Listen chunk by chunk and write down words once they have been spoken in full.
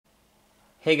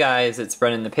Hey guys, it's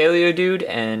Brennan the Paleo Dude,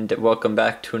 and welcome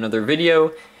back to another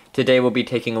video. Today we'll be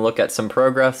taking a look at some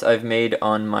progress I've made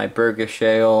on my Burgess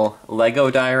Shale Lego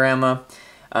diorama.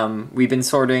 We've been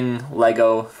sorting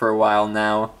Lego for a while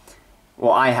now.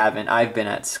 Well, I haven't. I've been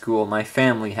at school. My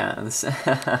family has.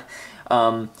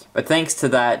 But thanks to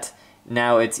that,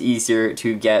 now it's easier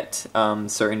to get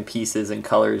certain pieces and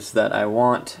colors that I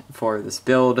want for this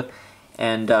build.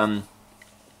 And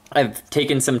I've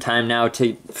taken some time now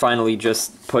to finally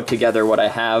just put together what I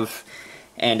have,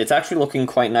 and it's actually looking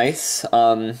quite nice.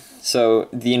 So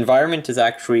the environment is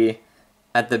actually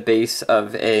at the base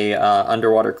of a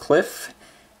underwater cliff.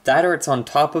 That or it's on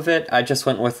top of it. I just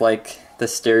went with like the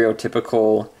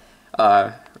stereotypical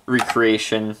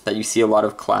recreation that you see a lot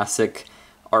of classic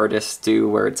artists do,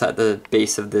 where it's at the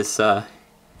base of this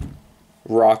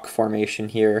rock formation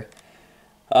here.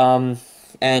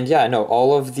 And yeah, no,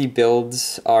 all of the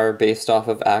builds are based off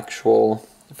of actual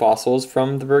fossils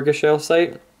from the Burgess Shale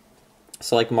site.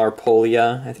 So like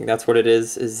Marpolia, I think that's what it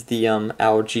is the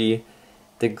algae,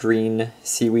 the green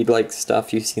seaweed-like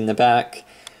stuff you see in the back.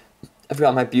 I've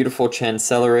got my beautiful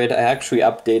Chancellorid. I actually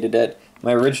updated it.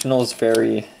 My original is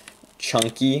very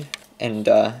chunky and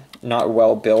not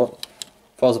well built.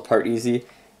 Falls apart easy.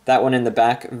 That one in the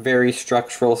back, very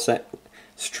structurally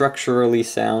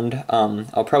sound.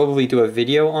 I'll probably do a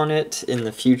video on it in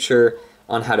the future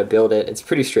on how to build it. It's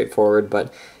pretty straightforward,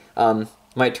 but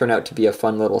might turn out to be a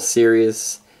fun little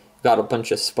series. Got a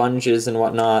bunch of sponges and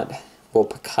whatnot. Little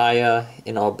Pacaya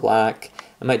in all black.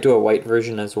 I might do a white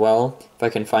version as well, if I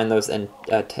can find those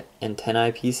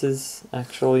antennae pieces,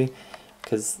 actually,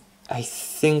 because I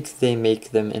think they make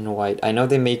them in white. I know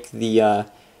they make the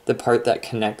part that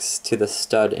connects to the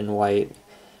stud in white.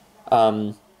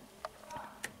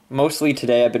 Mostly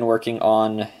today I've been working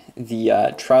on the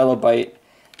trilobite.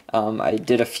 I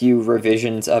did a few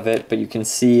revisions of it, but you can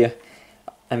see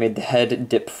I made the head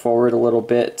dip forward a little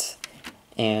bit,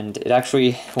 and it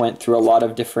actually went through a lot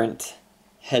of different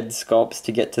head sculpts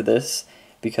to get to this,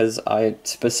 because I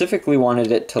specifically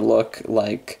wanted it to look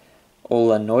like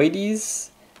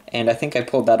Olanoides, and I think I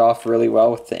pulled that off really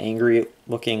well with the angry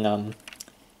looking, kind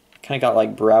of got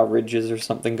like brow ridges or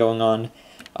something going on.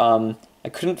 I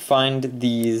couldn't find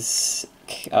these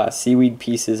seaweed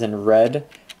pieces in red,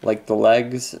 like the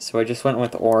legs, so I just went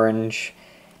with orange,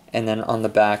 and then on the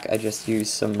back I just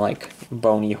used some like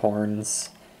bony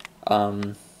horns,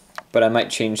 but I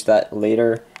might change that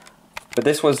later. But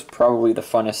this was probably the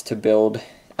funnest to build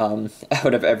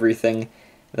out of everything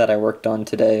that I worked on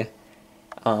today.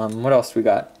 What else we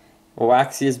got?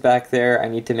 Waptia is back there. I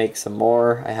need to make some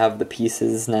more. I have the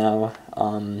pieces now.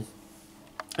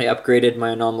 I upgraded my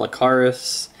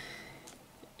Anomalocaris.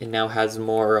 It now has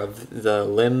more of the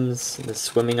limbs, the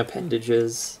swimming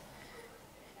appendages.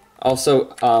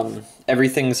 Also,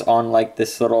 everything's on like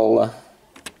this little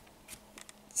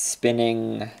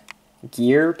spinning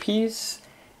gear piece,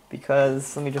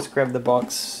 because, let me just grab the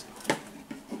box.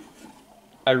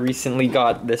 I recently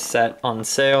got this set on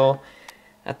sale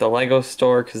at the Lego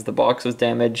store because the box was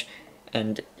damaged,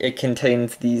 and it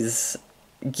contains these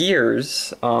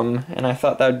gears, and I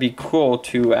thought that would be cool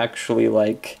to actually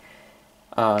like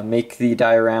make the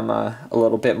diorama a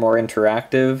little bit more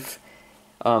interactive.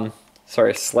 Sorry,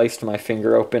 I sliced my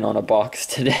finger open on a box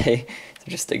today, so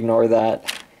just ignore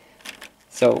that.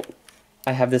 So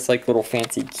I have this like little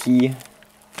fancy key.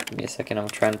 Give me a second, I'm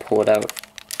trying to pull it out.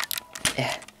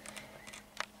 Yeah.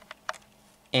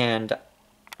 And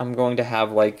I'm going to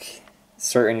have like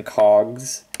certain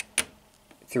cogs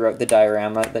throughout the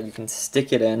diorama that you can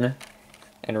stick it in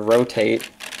and rotate,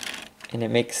 and it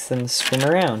makes them swim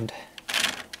around.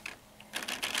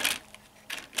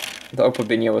 The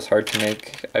Opabinia was hard to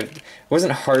make. It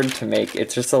wasn't hard to make,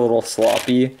 it's just a little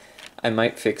sloppy. I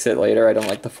might fix it later. I don't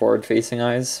like the forward-facing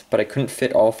eyes, but I couldn't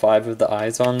fit all 5 of the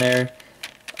eyes on there.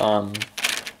 I'm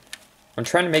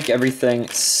trying to make everything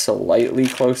slightly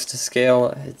close to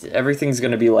scale. Everything's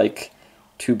going to be like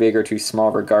too big or too small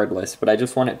regardless, but I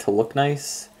just want it to look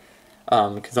nice,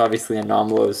 because obviously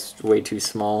Anomalo is way too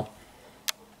small.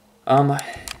 I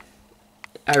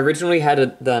originally had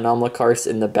the Anomalocaris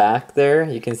in the back there.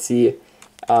 You can see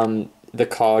the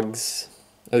cogs,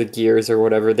 or the gears or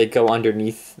whatever, they go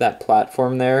underneath that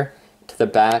platform there to the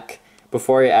back.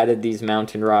 Before I added these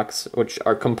mountain rocks, which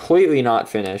are completely not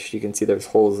finished, you can see there's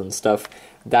holes and stuff,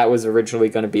 that was originally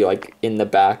going to be like in the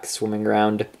back swimming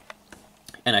around,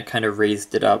 and I kind of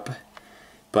raised it up,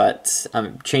 but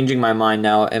I'm changing my mind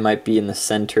now. It might be in the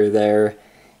center there,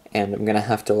 and I'm gonna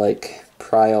have to like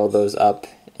pry all those up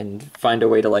and find a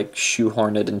way to like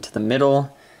shoehorn it into the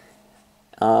middle.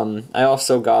 I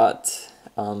also got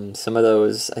some of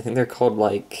those, I think they're called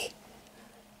like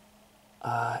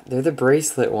They're the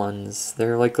bracelet ones.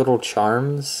 They're like little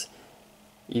charms.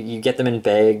 You get them in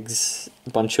bags, a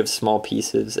bunch of small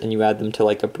pieces, and you add them to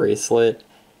like a bracelet.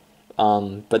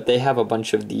 But they have a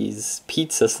bunch of these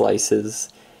pizza slices,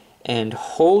 and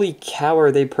holy cow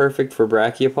are they perfect for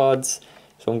brachiopods.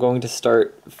 So I'm going to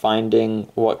start finding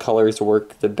what colors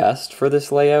work the best for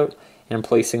this layout and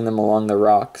placing them along the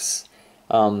rocks.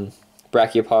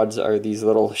 Brachiopods are these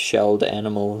little shelled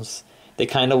animals. They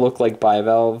kind of look like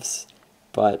bivalves,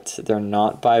 but they're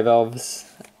not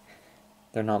bivalves.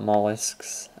 They're not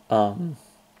mollusks. So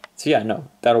yeah, no,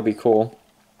 that'll be cool.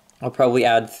 I'll probably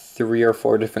add 3 or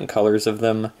 4 different colors of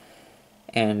them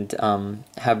and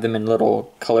have them in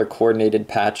little color coordinated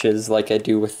patches like I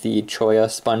do with the choya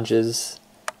sponges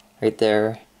right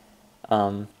there.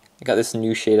 I got this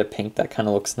new shade of pink that kind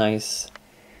of looks nice.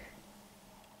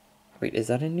 Wait, is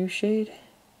that a new shade?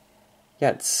 Yeah,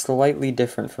 it's slightly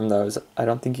different from those. I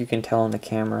don't think you can tell on the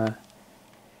camera.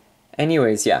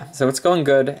 Anyways, yeah, so it's going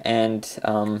good, and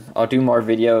I'll do more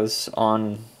videos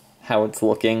on how it's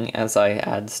looking as I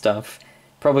add stuff.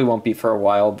 Probably won't be for a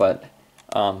while, but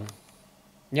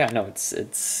yeah, no,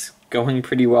 it's going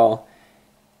pretty well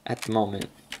at the moment.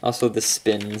 Also, the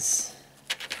spins.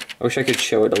 I wish I could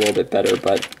show it a little bit better,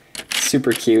 but it's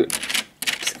super cute.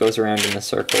 Just goes around in a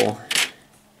circle.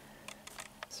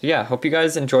 So yeah, hope you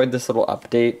guys enjoyed this little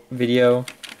update video,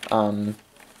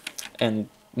 and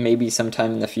maybe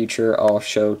sometime in the future I'll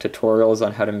show tutorials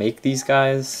on how to make these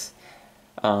guys.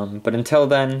 But until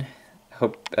then,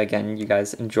 hope again you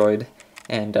guys enjoyed,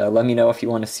 and let me know if you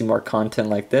want to see more content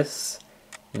like this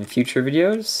in future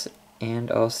videos,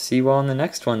 and I'll see you all in the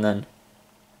next one then.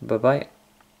 Bye bye.